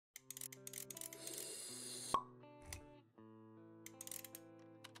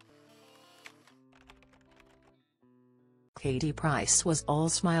Katie Price was all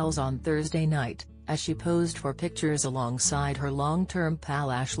smiles on Thursday night, as she posed for pictures alongside her long-term pal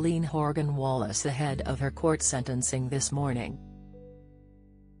Aisleyne Horgan-Wallace ahead of her court sentencing this morning.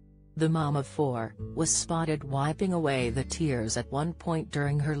 The mom of four was spotted wiping away the tears at one point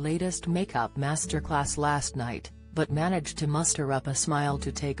during her latest makeup masterclass last night, but managed to muster up a smile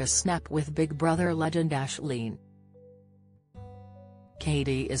to take a snap with Big Brother legend Aisleyne.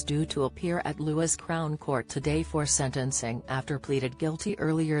 Katie is due to appear at Lewis Crown Court today for sentencing after pleaded guilty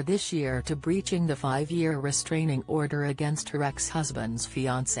earlier this year to breaching the 5-year restraining order against her ex-husband's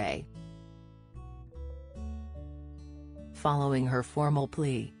fiancé. Following her formal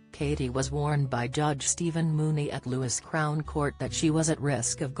plea, Katie was warned by Judge Stephen Mooney at Lewis Crown Court that she was at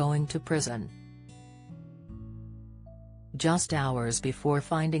risk of going to prison. Just hours before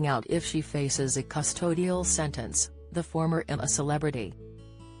finding out if she faces a custodial sentence, the former IMA celebrity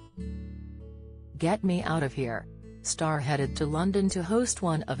 "Get Me Out of Here" star headed to London to host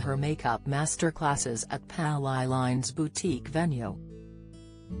one of her makeup masterclasses at pal Aisleyne's boutique venue.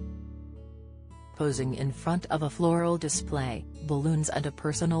 Posing in front of a floral display, balloons and a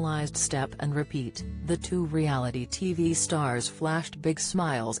personalized step and repeat, the two reality TV stars flashed big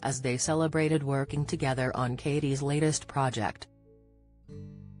smiles as they celebrated working together on Katie's latest project.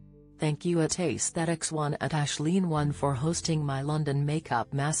 "Thank you at Aesthetics1 at Aisleyne1 for hosting my London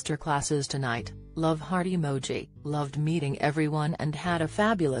makeup masterclasses tonight, love heart emoji, loved meeting everyone and had a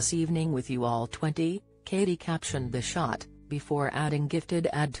fabulous evening with you all 20, Katie captioned the shot, before adding gifted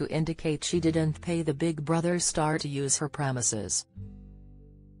ad to indicate she didn't pay the Big Brother star to use her premises.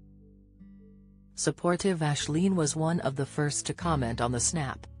 Supportive Aisleyne was one of the first to comment on the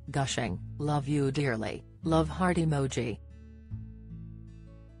snap, gushing, "Love you dearly, love heart emoji."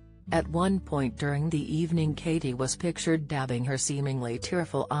 At one point during the evening Katie was pictured dabbing her seemingly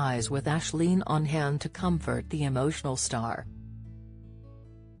tearful eyes with Aisleyne on hand to comfort the emotional star.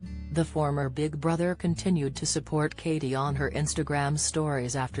 The former Big Brother continued to support Katie on her Instagram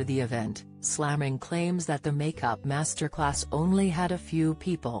stories after the event, slamming claims that the makeup masterclass only had a few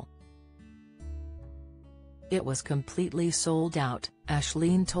people. "It was completely sold out,"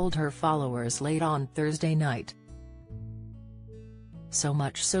 Aisleyne told her followers late on Thursday night. "So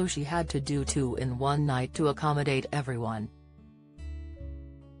much so she had to do 2 in one night to accommodate everyone.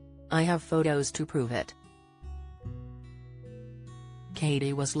 I have photos to prove it."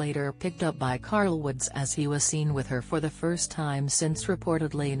 Katie was later picked up by Carl Woods as he was seen with her for the first time since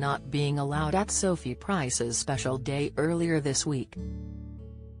reportedly not being allowed at Sophie Price's special day earlier this week.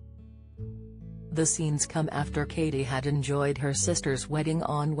 The scenes come after Katie had enjoyed her sister's wedding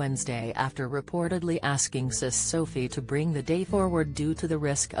on Wednesday after reportedly asking sis Sophie to bring the day forward due to the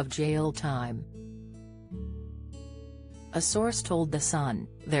risk of jail time. A source told The Sun,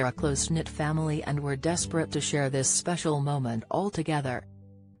 "They're a close-knit family and we're desperate to share this special moment all together."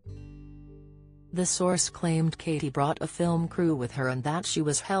 The source claimed Katie brought a film crew with her and that she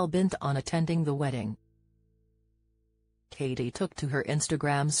was hell-bent on attending the wedding. Katie took to her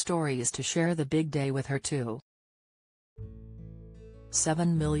Instagram stories to share the big day with her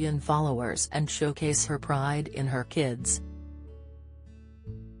 2.7 million followers and showcase her pride in her kids.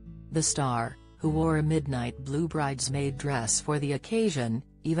 The star, who wore a midnight blue bridesmaid dress for the occasion,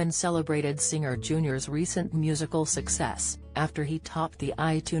 even celebrated singer Junior's recent musical success, after he topped the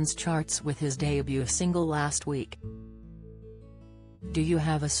iTunes charts with his debut single last week. Do you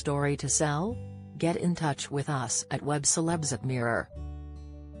have a story to sell? Get in touch with us at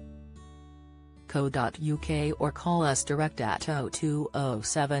webcelebs@mirror.co.uk or call us direct at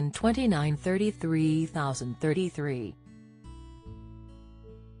 0207 29 33 033.